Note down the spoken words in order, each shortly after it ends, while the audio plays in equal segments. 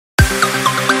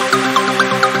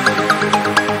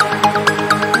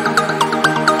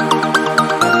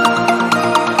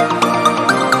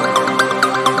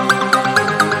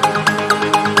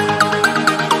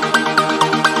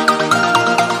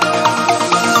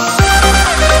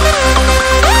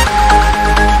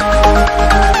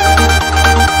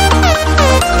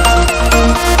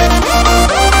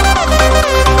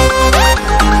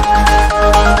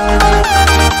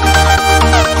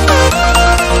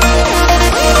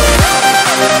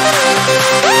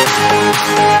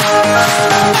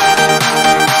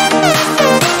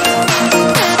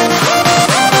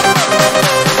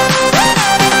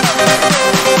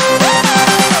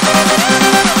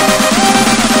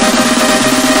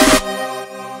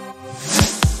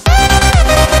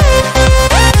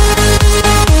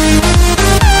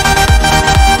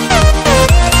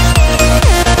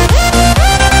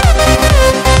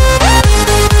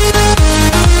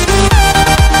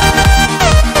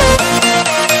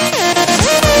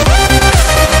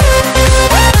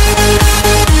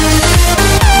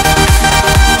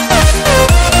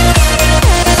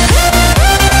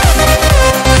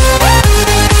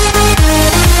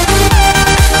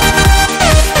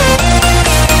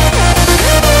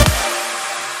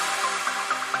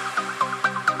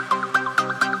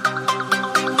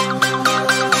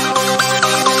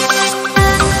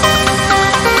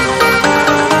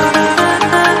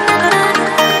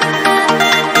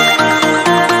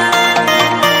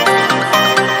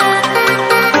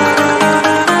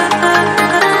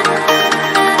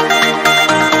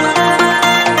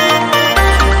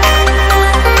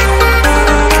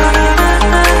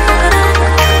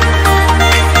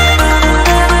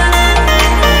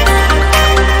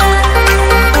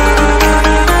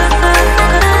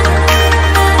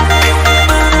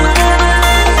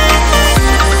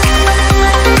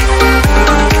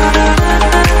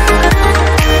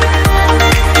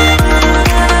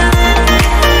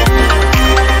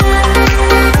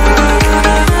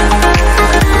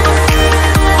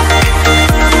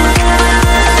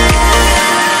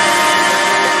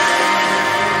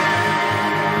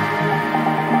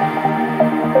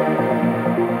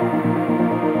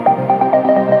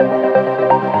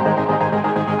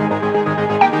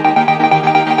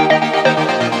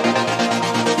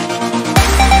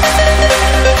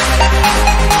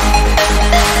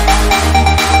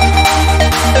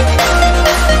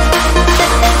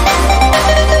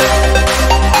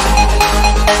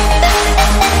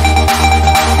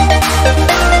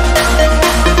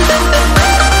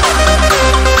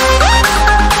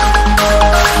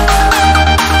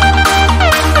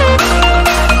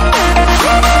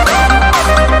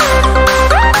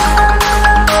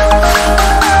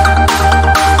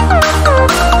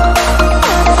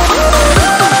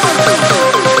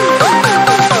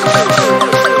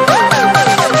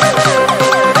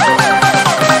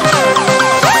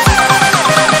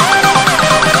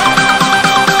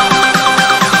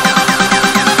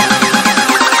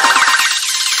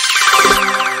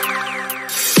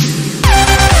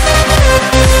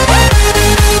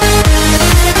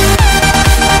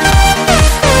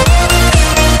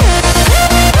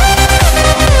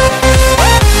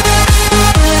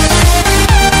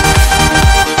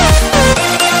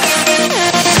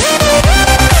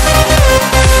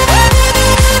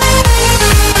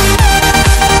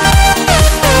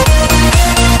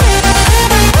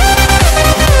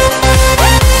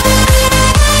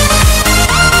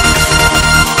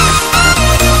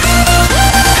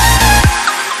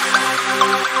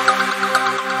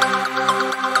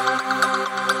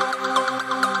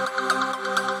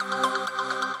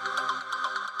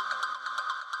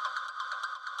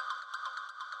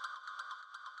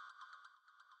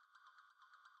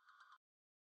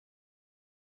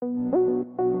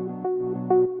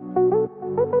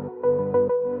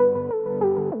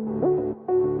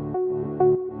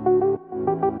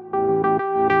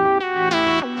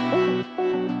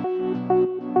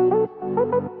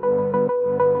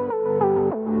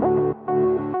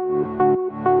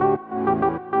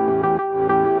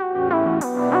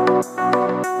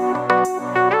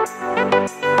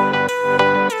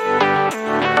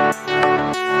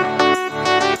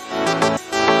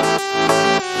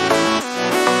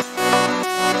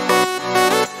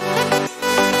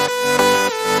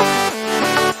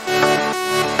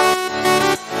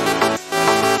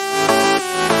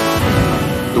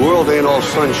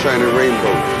sunshine and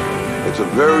rainbows. It's a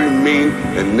very mean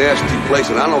and nasty place,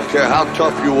 and I don't care how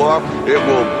tough you are, it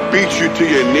will beat you to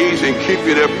your knees and keep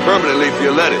you there permanently if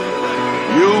you let it.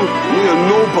 You, me, or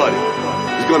nobody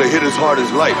is gonna hit as hard as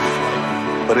life.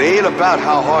 But it ain't about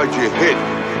how hard you hit.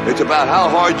 It's about how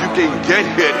hard you can get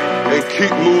hit and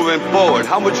keep moving forward.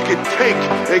 How much you can take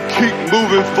and keep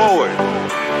moving forward.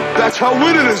 That's how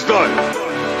winning is done.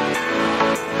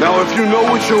 Now, if you know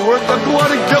what you're worth, then go out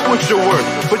and get what you're worth.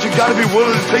 But you gotta be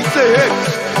willing to take the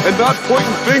hits and not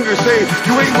pointing fingers saying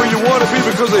you ain't where you wanna be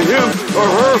because of him or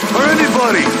her or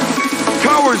anybody.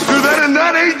 Cowards do that, and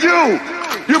that ain't you.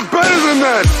 You're better than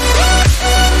that.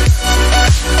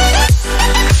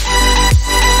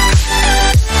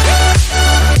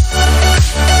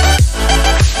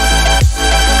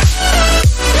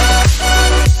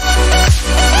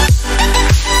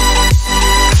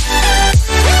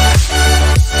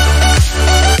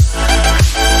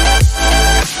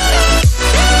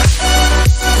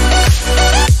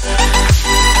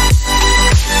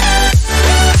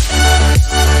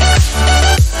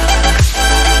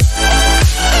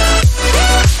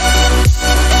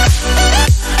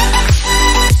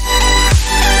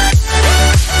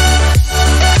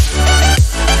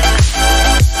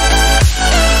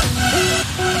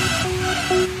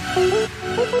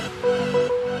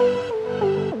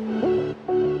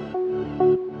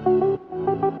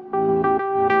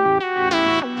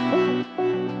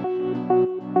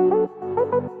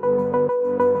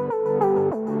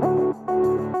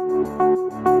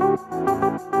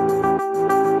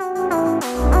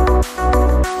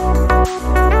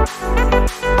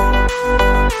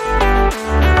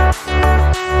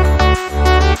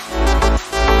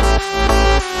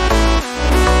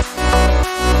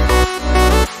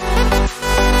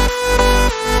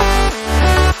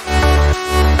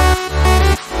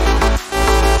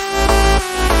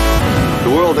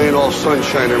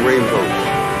 Sunshine and rainbows.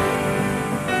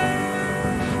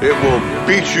 It will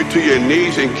beat you to your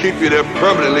knees and keep you there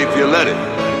permanently if you let it.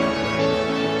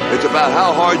 It's about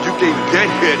how hard you can get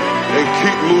hit and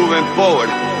keep moving forward.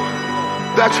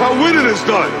 That's how winning is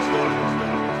done.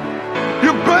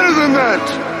 You're better than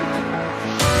that.